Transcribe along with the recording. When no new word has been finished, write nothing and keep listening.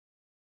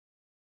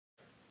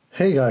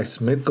Hey guys,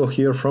 Mitko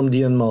here from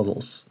DN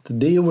Models.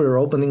 Today we're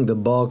opening the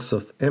box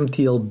of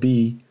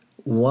MT-LB,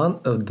 one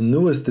of the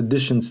newest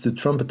additions to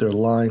Trumpeter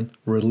line,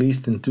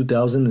 released in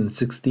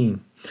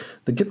 2016.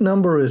 The kit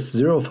number is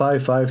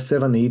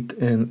 05578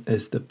 and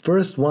is the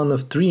first one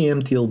of 3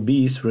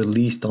 MT-LBs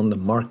released on the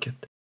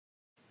market.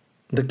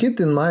 The kit,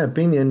 in my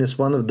opinion, is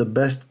one of the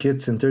best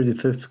kits in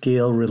 35th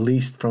scale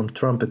released from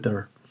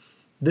Trumpeter.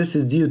 This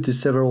is due to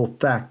several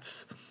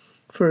facts.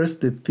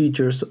 First, it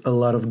features a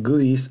lot of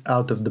goodies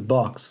out of the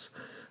box.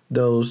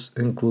 Those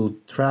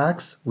include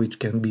tracks, which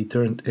can be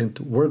turned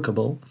into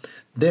workable,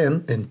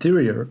 then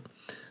interior,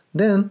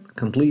 then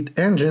complete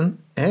engine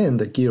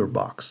and a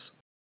gearbox.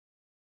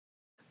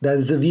 That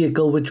is a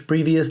vehicle which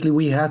previously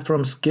we had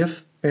from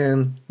Skiff,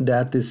 and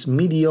that is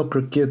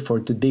mediocre kit for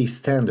today's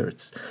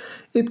standards.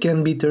 It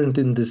can be turned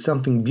into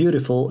something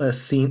beautiful as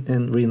seen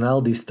in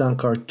Rinaldi's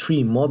Tankard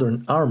 3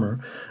 Modern Armor,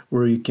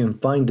 where you can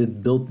find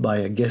it built by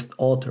a guest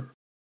author.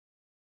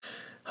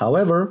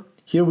 However,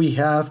 here we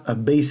have a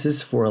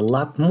basis for a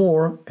lot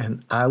more,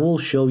 and I will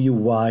show you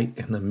why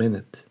in a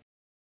minute.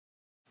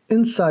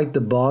 Inside the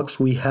box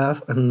we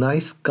have a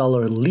nice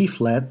color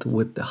leaflet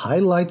with the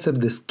highlights of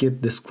this kit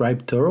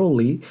described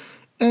thoroughly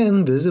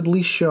and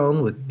visibly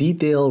shown with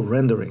detailed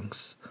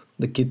renderings.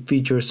 The kit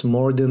features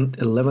more than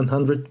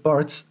 1100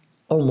 parts,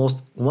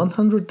 almost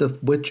 100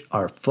 of which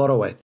are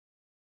photo etched.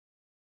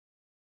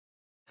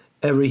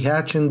 Every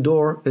hatch and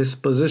door is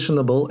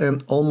positionable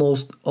and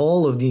almost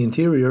all of the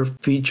interior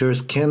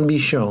features can be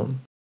shown.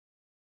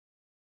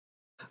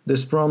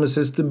 This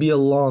promises to be a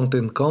long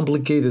and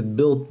complicated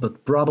build,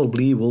 but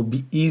probably will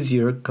be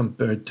easier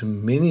compared to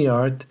Mini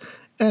Art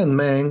and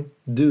Mang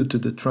due to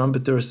the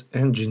Trumpeter's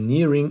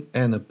engineering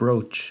and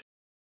approach.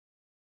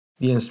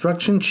 The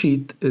instruction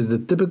sheet is the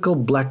typical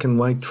black and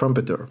white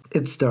Trumpeter.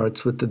 It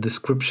starts with the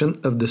description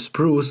of the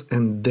sprues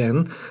and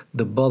then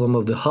the bottom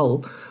of the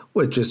hull,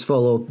 which is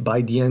followed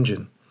by the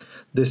engine.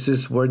 This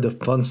is where the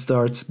fun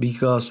starts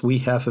because we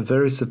have a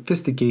very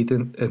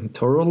sophisticated and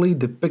thoroughly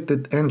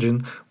depicted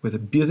engine with a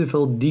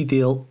beautiful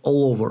detail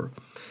all over.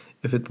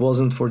 If it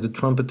wasn't for the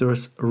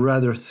Trumpeter's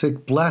rather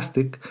thick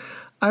plastic,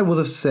 I would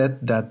have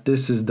said that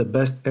this is the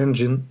best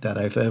engine that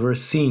I've ever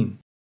seen.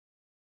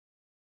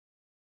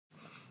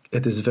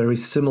 It is very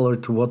similar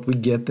to what we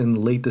get in the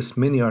latest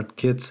Mini Art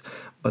kits,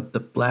 but the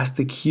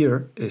plastic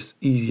here is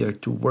easier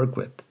to work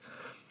with.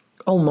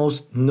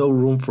 Almost no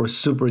room for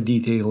super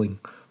detailing.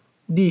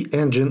 The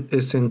engine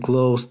is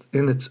enclosed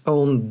in its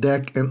own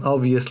deck and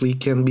obviously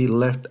can be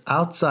left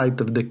outside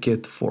of the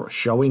kit for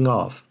showing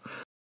off.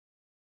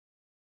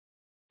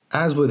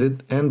 As with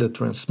it and the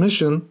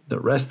transmission, the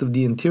rest of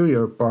the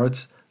interior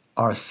parts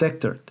are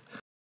sectored.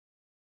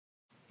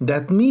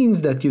 That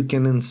means that you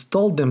can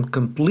install them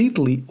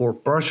completely or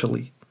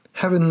partially.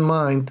 Have in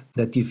mind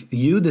that if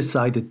you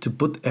decided to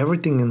put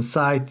everything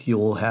inside, you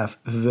will have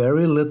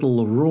very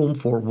little room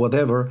for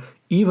whatever,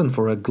 even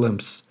for a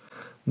glimpse.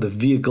 The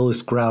vehicle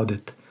is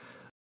crowded.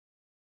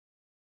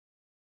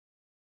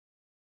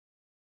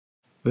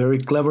 Very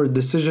clever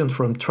decision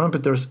from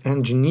Trumpeter's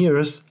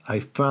engineers I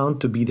found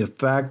to be the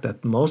fact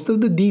that most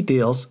of the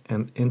details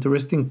and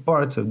interesting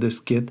parts of this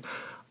kit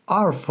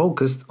are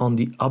focused on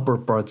the upper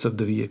parts of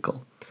the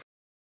vehicle.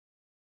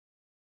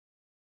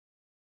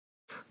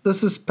 The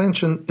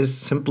suspension is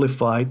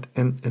simplified,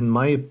 and in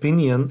my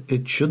opinion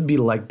it should be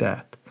like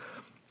that.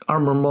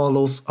 Armor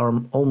models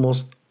are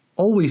almost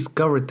always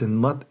covered in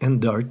mud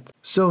and dirt,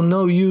 so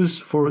no use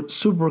for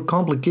super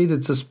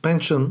complicated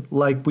suspension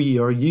like we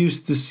are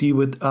used to see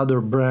with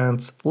other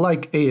brands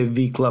like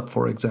AFV Club,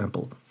 for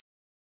example.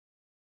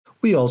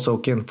 We also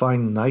can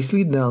find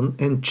nicely done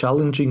and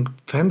challenging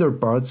fender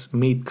parts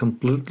made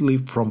completely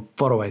from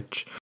photo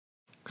etch.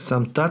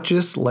 Some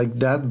touches like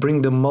that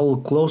bring the model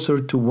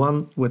closer to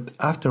one with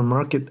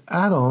aftermarket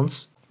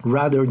add-ons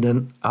rather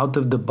than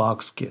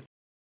out-of-the-box kit.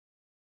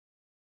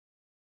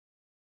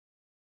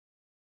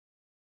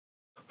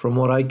 From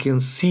what I can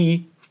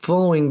see,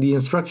 following the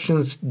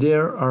instructions,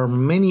 there are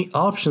many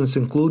options,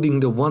 including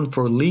the one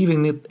for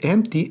leaving it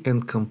empty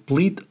and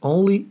complete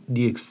only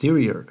the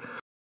exterior.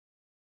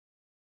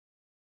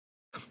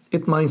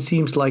 It might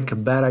seem like a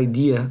bad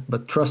idea,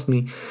 but trust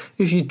me,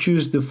 if you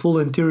choose the full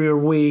interior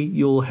way,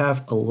 you'll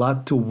have a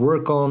lot to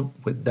work on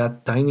with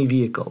that tiny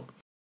vehicle.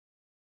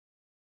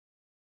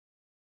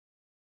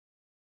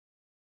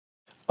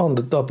 On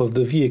the top of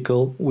the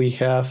vehicle, we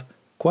have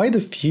quite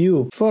a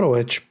few photo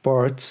etch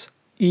parts,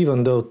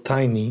 even though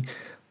tiny,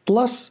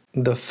 plus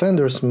the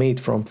fenders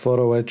made from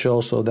photo etch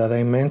also that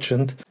I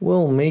mentioned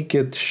will make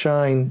it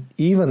shine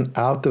even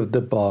out of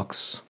the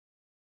box.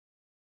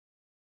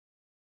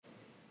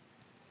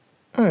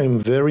 I'm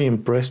very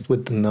impressed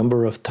with the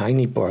number of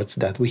tiny parts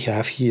that we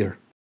have here.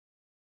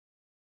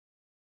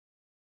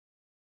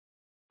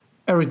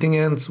 Everything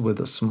ends with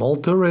a small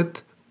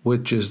turret,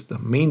 which is the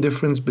main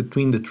difference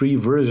between the 3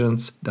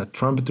 versions that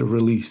Trumpeter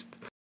released.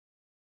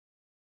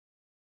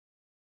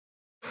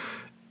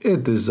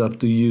 It is up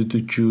to you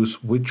to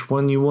choose which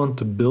one you want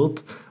to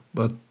build,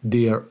 but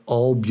they are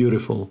all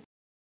beautiful.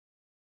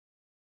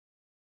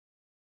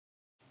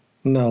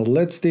 Now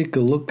let's take a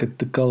look at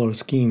the color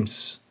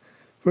schemes.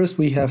 First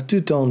we have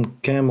two-tone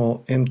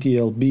camo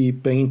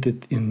MT-LB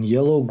painted in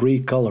yellow-gray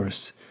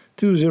colors.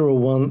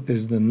 201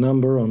 is the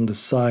number on the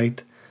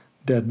side,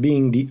 that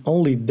being the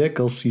only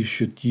decals you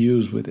should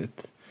use with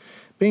it.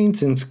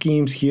 Paints and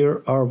schemes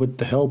here are with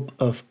the help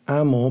of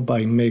Camo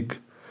by MIG.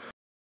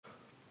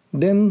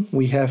 Then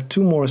we have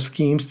two more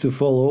schemes to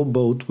follow,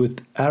 both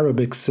with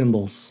Arabic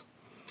symbols.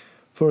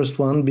 First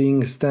one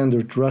being a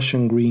standard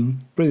Russian green,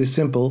 pretty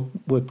simple,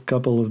 with a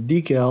couple of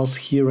decals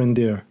here and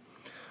there,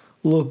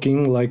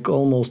 looking like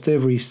almost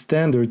every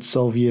standard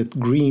Soviet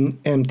green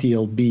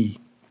MT-LB.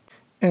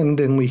 And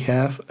then we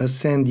have a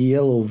sandy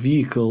yellow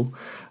vehicle,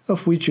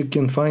 of which you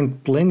can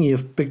find plenty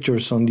of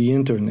pictures on the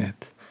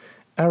internet.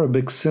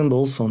 Arabic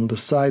symbols on the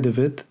side of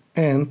it,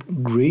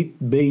 and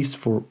great base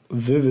for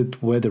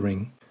vivid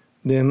weathering.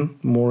 Then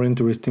more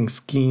interesting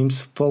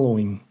schemes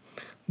following.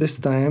 This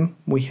time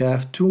we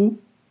have 2-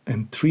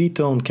 and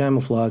 3-tone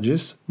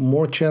camouflages,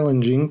 more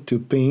challenging to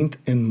paint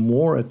and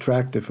more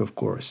attractive, of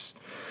course.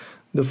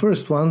 The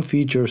first one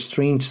features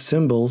strange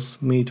symbols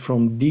made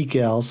from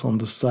decals on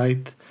the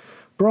side,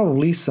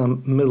 probably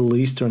some Middle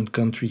Eastern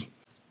country.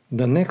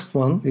 The next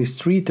one is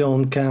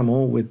 3-tone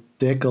camo with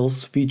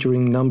decals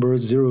featuring number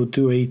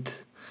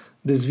 028.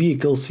 This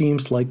vehicle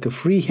seems like a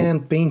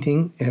freehand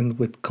painting and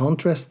with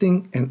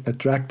contrasting and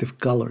attractive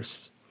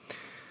colors.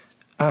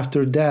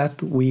 After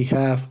that we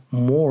have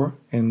more,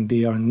 and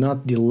they are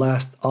not the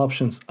last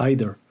options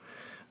either.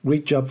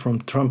 Great job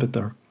from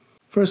Trumpeter.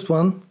 First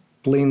one,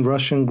 plain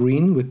Russian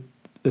green with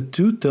a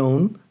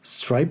 2-tone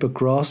stripe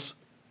across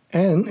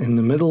and in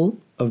the middle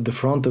of the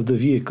front of the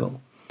vehicle.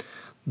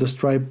 The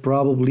stripe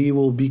probably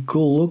will be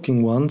cool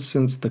looking one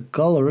since the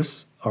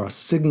colors are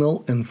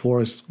signal and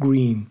forest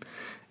green.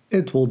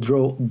 It will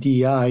draw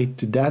the eye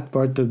to that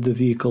part of the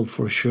vehicle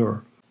for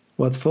sure.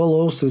 What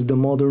follows is the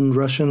modern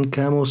Russian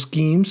camo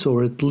schemes,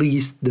 or at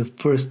least the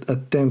first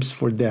attempts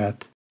for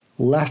that.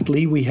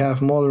 Lastly, we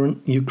have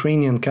modern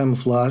Ukrainian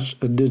camouflage,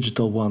 a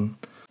digital one.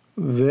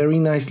 Very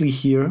nicely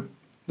here.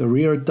 The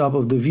rear top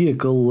of the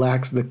vehicle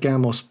lacks the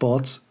camo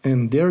spots,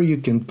 and there you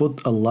can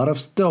put a lot of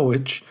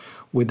stowage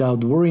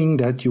without worrying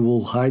that you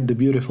will hide the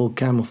beautiful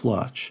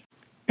camouflage.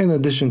 In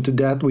addition to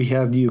that, we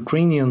have the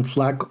Ukrainian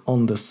flag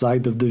on the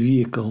side of the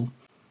vehicle.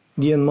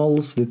 The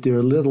models did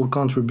their little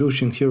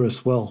contribution here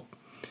as well.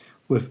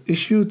 We've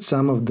issued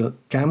some of the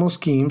camo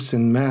schemes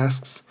and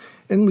masks,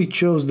 and we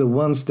chose the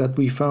ones that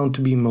we found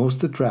to be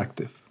most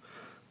attractive.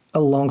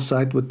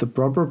 Alongside with the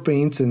proper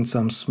paints and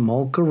some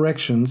small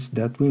corrections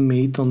that we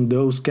made on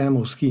those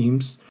camo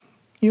schemes,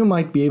 you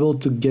might be able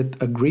to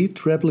get a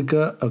great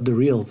replica of the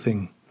real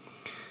thing.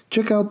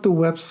 Check out the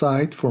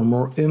website for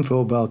more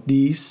info about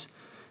these,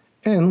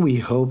 and we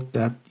hope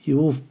that you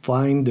will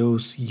find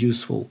those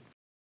useful.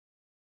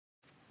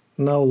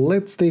 Now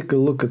let's take a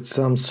look at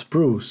some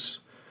sprues.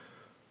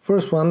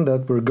 First one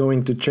that we're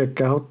going to check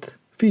out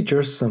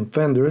features some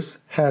fenders,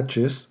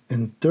 hatches,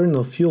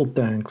 internal fuel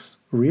tanks,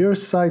 rear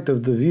side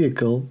of the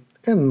vehicle,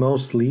 and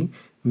mostly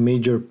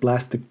major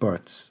plastic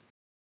parts.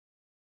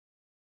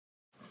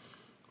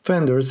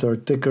 Fenders are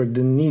thicker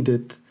than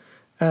needed,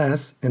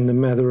 as, in the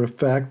matter of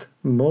fact,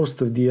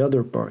 most of the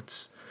other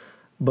parts.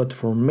 But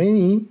for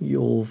many,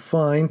 you'll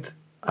find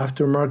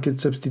aftermarket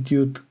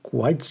substitute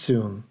quite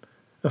soon,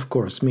 of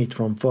course made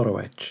from photo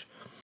etch.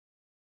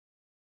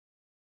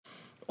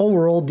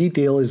 Overall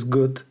detail is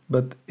good,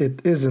 but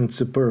it isn't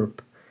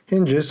superb.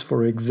 Hinges,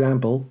 for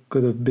example,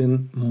 could have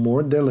been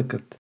more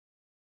delicate.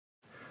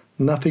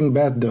 Nothing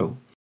bad though.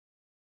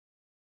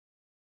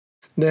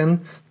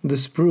 Then the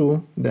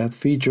sprue that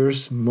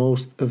features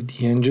most of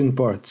the engine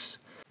parts.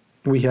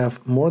 We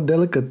have more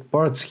delicate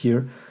parts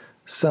here,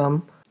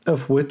 some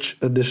of which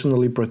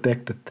additionally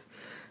protected.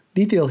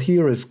 Detail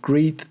here is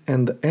great,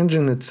 and the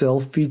engine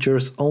itself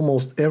features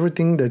almost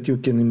everything that you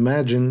can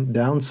imagine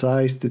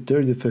downsized to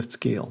 35th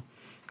scale.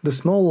 The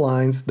small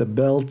lines, the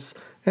belts,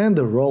 and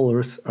the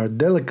rollers are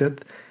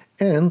delicate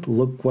and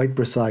look quite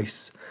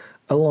precise.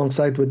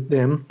 Alongside with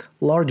them,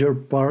 larger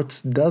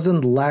parts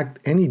doesn't lack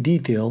any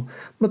detail,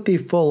 but they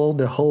follow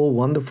the whole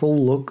wonderful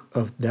look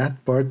of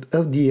that part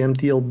of the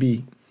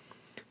MT-LB.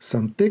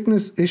 Some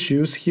thickness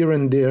issues here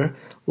and there,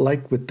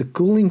 like with the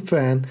cooling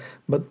fan,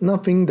 but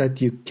nothing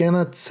that you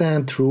cannot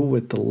sand through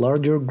with the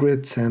larger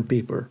grit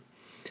sandpaper.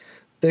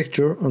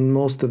 Texture on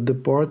most of the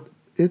part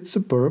is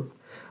superb,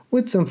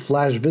 with some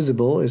flash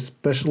visible,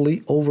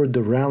 especially over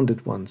the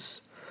rounded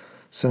ones.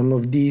 Some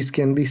of these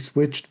can be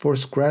switched for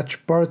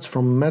scratch parts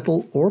from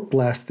metal or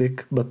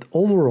plastic, but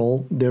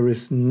overall there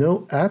is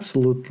no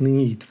absolute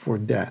need for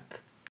that.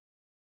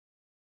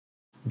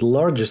 The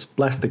largest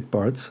plastic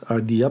parts are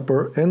the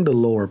upper and the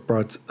lower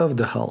parts of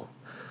the hull.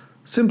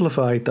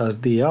 Simplified as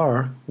they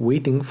are,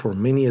 waiting for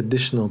many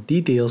additional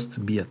details to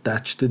be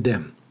attached to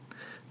them,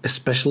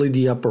 especially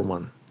the upper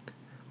one.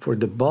 For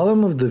the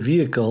bottom of the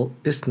vehicle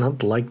is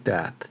not like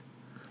that.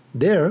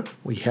 There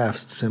we have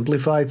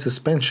simplified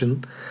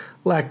suspension,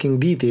 lacking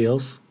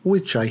details,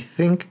 which I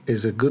think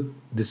is a good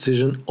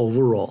decision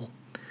overall.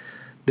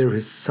 There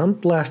is some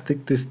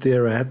plastic to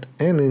stare at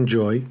and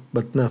enjoy,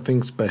 but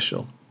nothing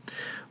special.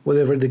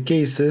 Whatever the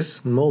case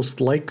is, most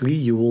likely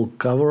you will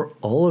cover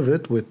all of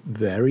it with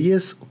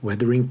various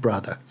weathering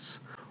products,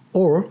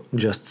 or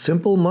just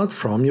simple mud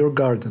from your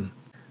garden.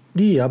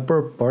 The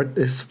upper part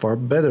is far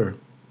better.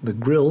 The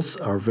grills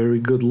are very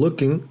good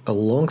looking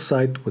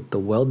alongside with the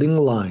welding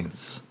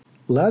lines.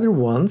 Latter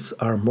ones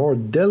are more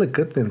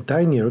delicate and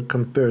tinier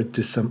compared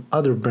to some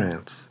other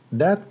brands.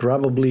 That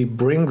probably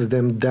brings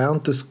them down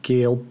to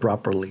scale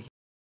properly.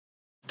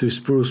 To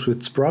spruce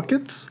with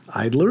sprockets,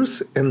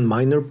 idlers, and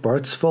minor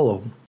parts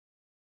follow.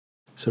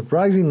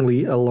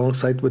 Surprisingly,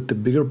 alongside with the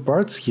bigger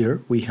parts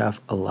here, we have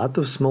a lot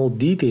of small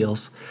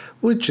details,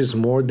 which is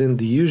more than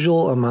the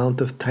usual amount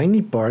of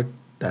tiny part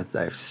that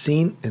I've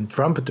seen in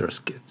Trumpeter's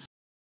kits.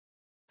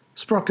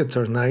 Sprockets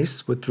are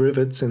nice with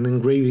rivets and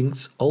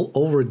engravings all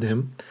over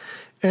them,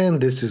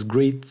 and this is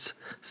great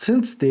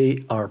since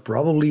they are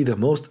probably the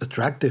most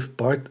attractive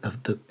part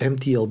of the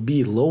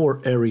MT-LB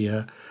lower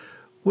area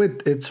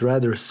with its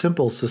rather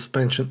simple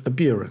suspension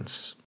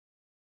appearance.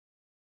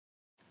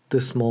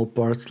 The small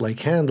parts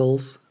like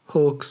handles,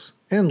 hooks,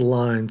 and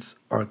lines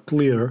are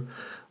clear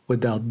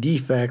without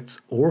defects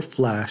or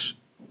flash,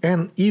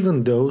 and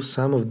even though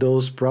some of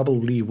those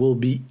probably will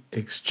be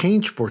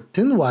exchanged for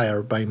thin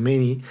wire by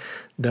many,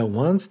 the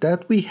ones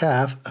that we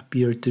have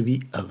appear to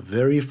be of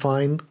very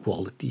fine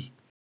quality.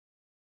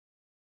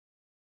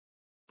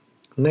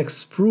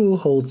 Next sprue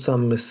holds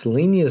some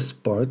miscellaneous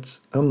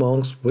parts,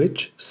 amongst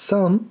which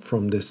some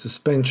from the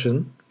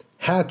suspension,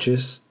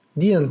 hatches,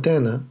 the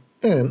antenna,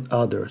 and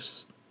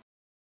others.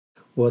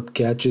 What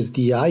catches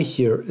the eye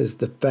here is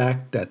the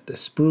fact that the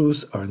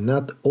sprues are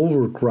not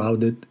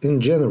overcrowded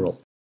in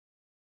general.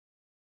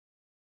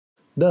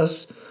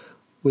 Thus,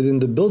 within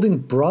the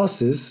building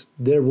process,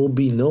 there will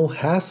be no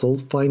hassle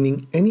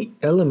finding any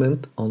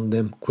element on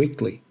them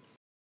quickly.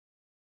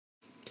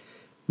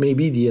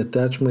 Maybe the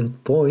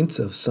attachment points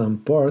of some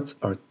parts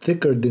are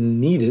thicker than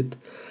needed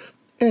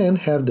and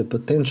have the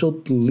potential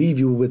to leave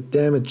you with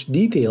damaged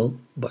detail,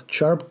 but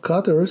sharp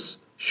cutters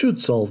should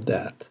solve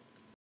that.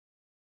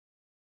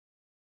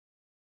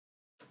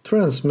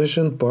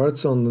 Transmission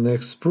parts on the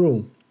next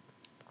sprue.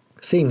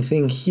 Same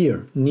thing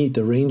here, neat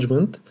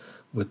arrangement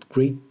with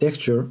great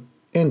texture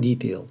and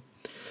detail.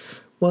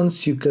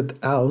 Once you cut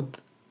out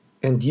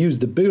and use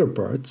the bigger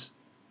parts,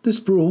 the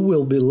sprue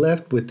will be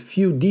left with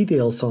few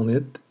details on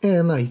it,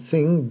 and I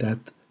think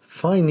that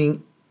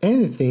finding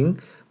anything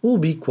will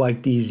be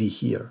quite easy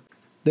here.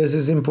 This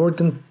is an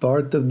important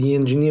part of the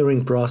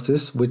engineering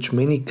process which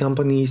many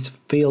companies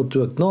fail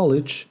to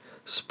acknowledge,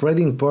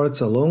 spreading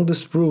parts along the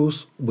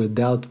sprues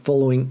without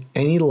following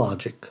any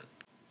logic.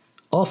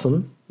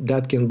 Often,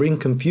 that can bring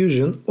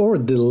confusion or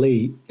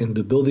delay in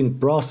the building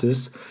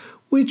process,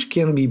 which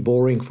can be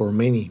boring for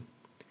many.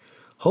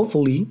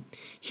 Hopefully,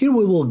 here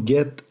we will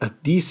get a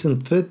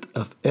decent fit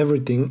of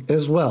everything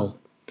as well.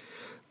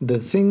 The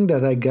thing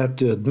that I got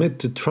to admit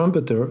to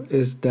Trumpeter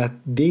is that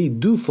they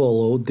do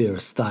follow their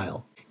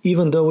style.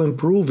 Even though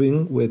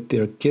improving with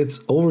their kits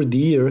over the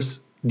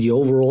years, the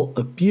overall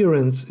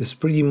appearance is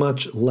pretty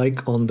much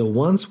like on the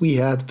ones we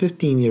had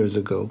 15 years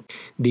ago.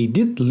 They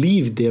did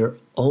leave their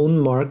own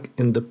mark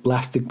in the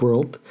plastic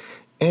world,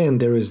 and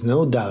there is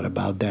no doubt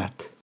about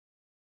that.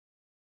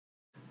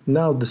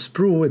 Now the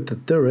sprue with the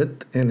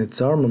turret and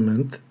its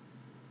armament,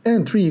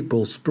 and 3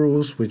 equal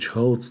sprues which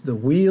holds the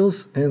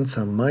wheels and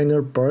some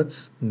minor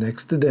parts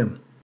next to them.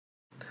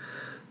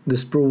 The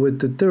sprue with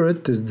the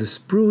turret is the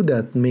sprue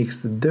that makes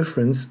the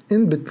difference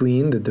in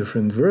between the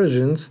different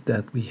versions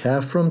that we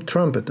have from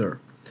Trumpeter.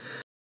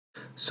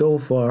 So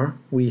far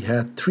we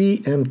had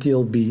 3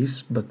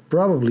 MT-LBs, but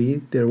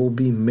probably there will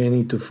be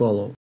many to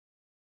follow.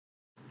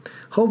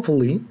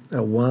 Hopefully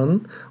a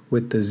one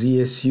with the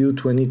ZSU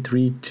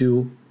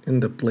 23-2 in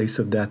the place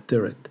of that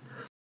turret.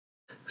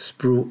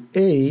 Sprue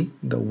A,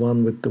 the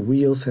one with the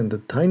wheels and the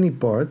tiny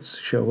parts,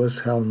 show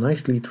us how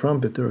nicely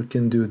Trumpeter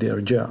can do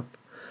their job.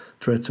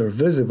 Threads are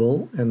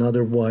visible, and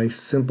otherwise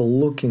simple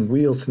looking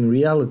wheels in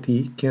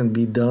reality can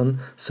be done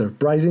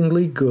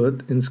surprisingly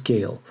good in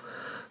scale.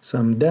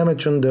 Some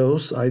damage on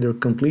those, either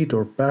complete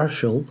or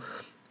partial,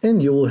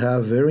 and you will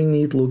have very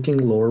neat looking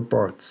lower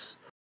parts.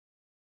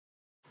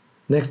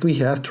 Next we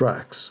have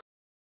tracks.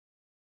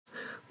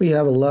 We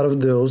have a lot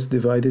of those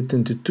divided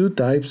into 2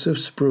 types of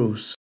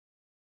sprues: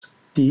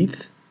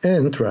 teeth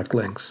and track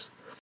lengths.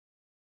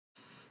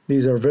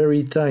 These are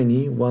very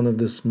tiny, one of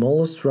the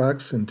smallest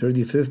tracks in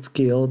 35th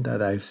scale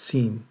that I've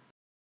seen.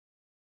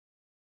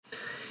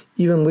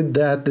 Even with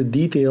that, the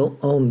detail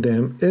on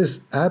them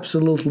is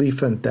absolutely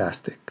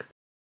fantastic.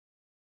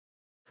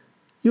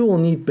 You will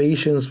need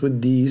patience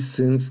with these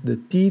since the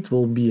teeth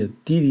will be a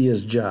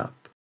tedious job.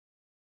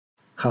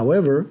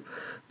 However,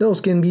 those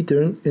can be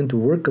turned into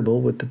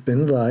workable with a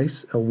pin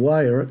vise, a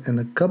wire, and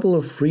a couple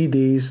of free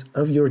days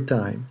of your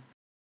time.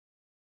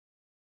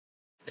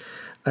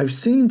 I've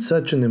seen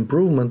such an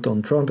improvement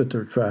on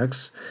Trumpeter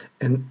tracks,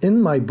 and in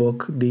my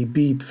book they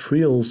beat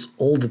frills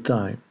all the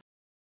time.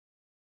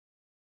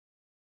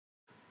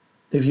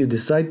 If you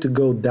decide to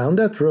go down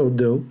that road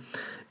though,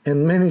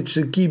 and manage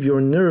to keep your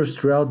nerves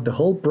throughout the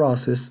whole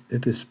process,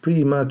 it is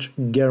pretty much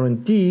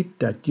guaranteed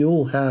that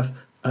you'll have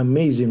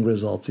amazing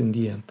results in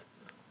the end.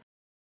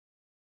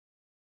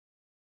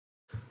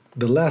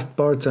 The last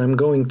parts I'm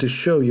going to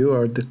show you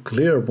are the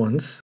clear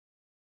ones.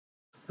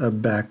 A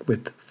back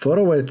with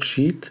photo etch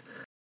sheet,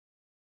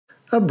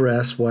 a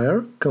brass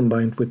wire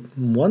combined with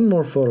one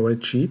more photo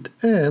etch sheet,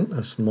 and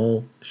a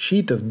small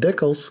sheet of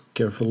decals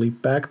carefully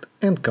packed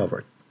and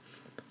covered.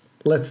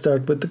 Let's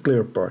start with the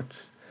clear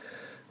parts.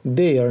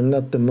 They are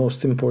not the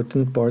most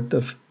important part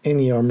of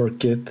any armor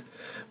kit,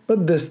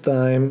 but this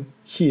time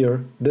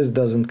here this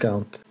doesn't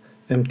count.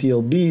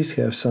 MT-LBs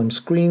have some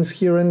screens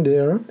here and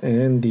there,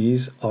 and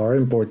these are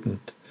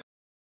important.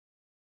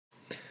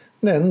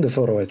 Then the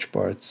photo etch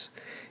parts.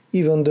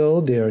 Even though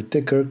they are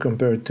thicker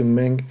compared to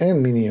Meng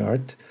and Mini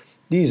Art,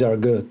 these are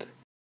good.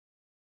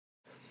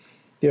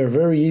 They are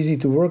very easy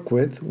to work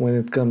with when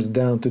it comes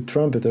down to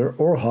Trumpeter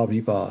or Hobby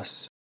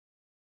Boss.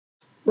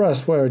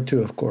 Brass wire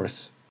too, of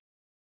course.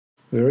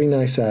 Very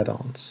nice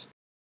add-ons.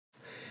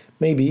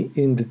 Maybe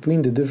in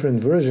between the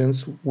different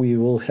versions we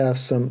will have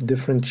some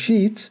different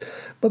sheets,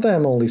 but I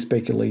am only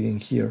speculating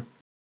here.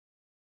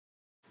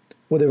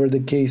 Whatever the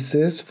case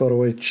is,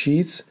 photo etch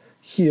sheets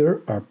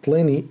here are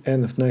plenty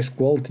and of nice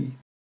quality.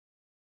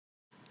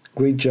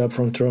 Great job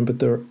from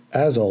Trumpeter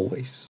as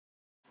always.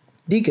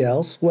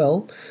 Decals,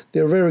 well,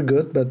 they're very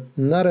good, but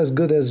not as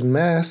good as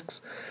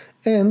masks,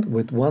 and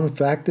with one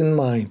fact in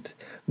mind,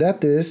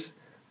 that is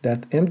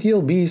that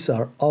MT-LBs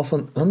are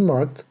often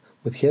unmarked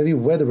with heavy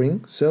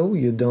weathering, so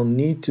you don't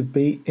need to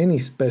pay any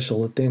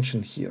special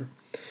attention here.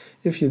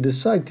 If you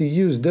decide to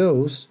use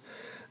those,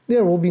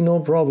 there will be no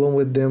problem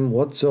with them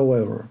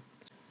whatsoever.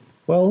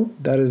 Well,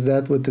 that is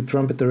that with the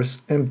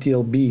Trumpeter's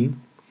MT-LB,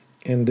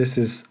 and this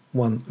is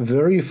one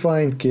very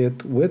fine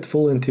kit with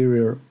full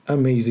interior,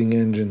 amazing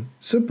engine,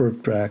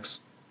 superb tracks,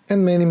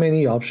 and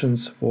many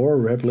options for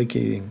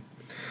replicating.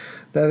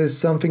 That is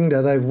something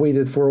that I've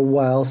waited for a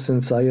while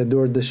since I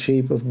adored the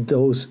shape of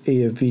those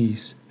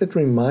AFVs. It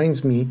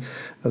reminds me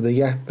of the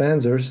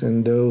Jagdpanzers,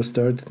 and those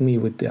started me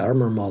with the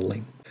armor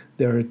modeling.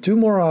 There are two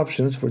more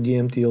options for the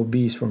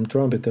MT-LBs from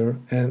Trumpeter,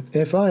 and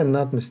if I am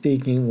not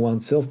mistaken, one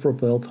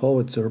self-propelled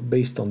howitzer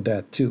based on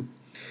that too.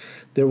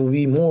 There will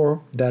be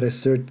more, that is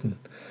certain.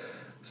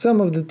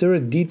 Some of the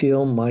turret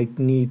detail might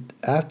need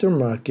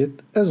aftermarket,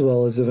 as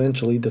well as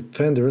eventually the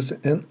fenders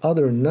and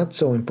other not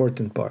so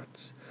important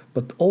parts.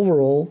 But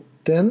overall,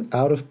 10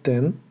 out of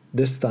 10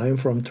 this time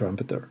from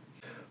Trumpeter.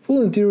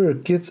 Full interior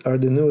kits are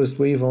the newest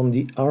wave on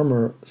the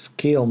armor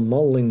scale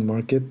modeling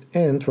market,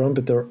 and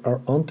Trumpeter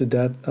are onto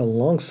that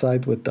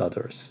alongside with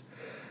others.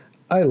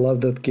 I love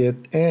that kit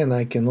and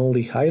I can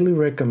only highly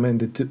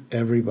recommend it to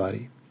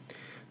everybody.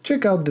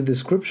 Check out the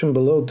description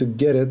below to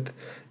get it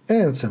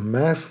and some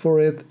masks for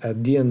it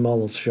at DN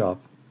Models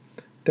shop.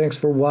 Thanks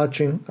for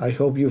watching. I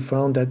hope you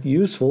found that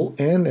useful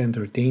and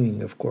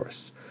entertaining, of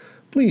course.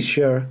 Please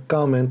share,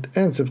 comment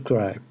and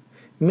subscribe.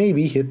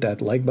 Maybe hit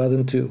that like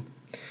button too.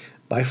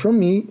 Bye from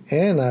me,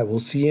 and I will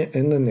see you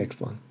in the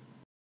next one.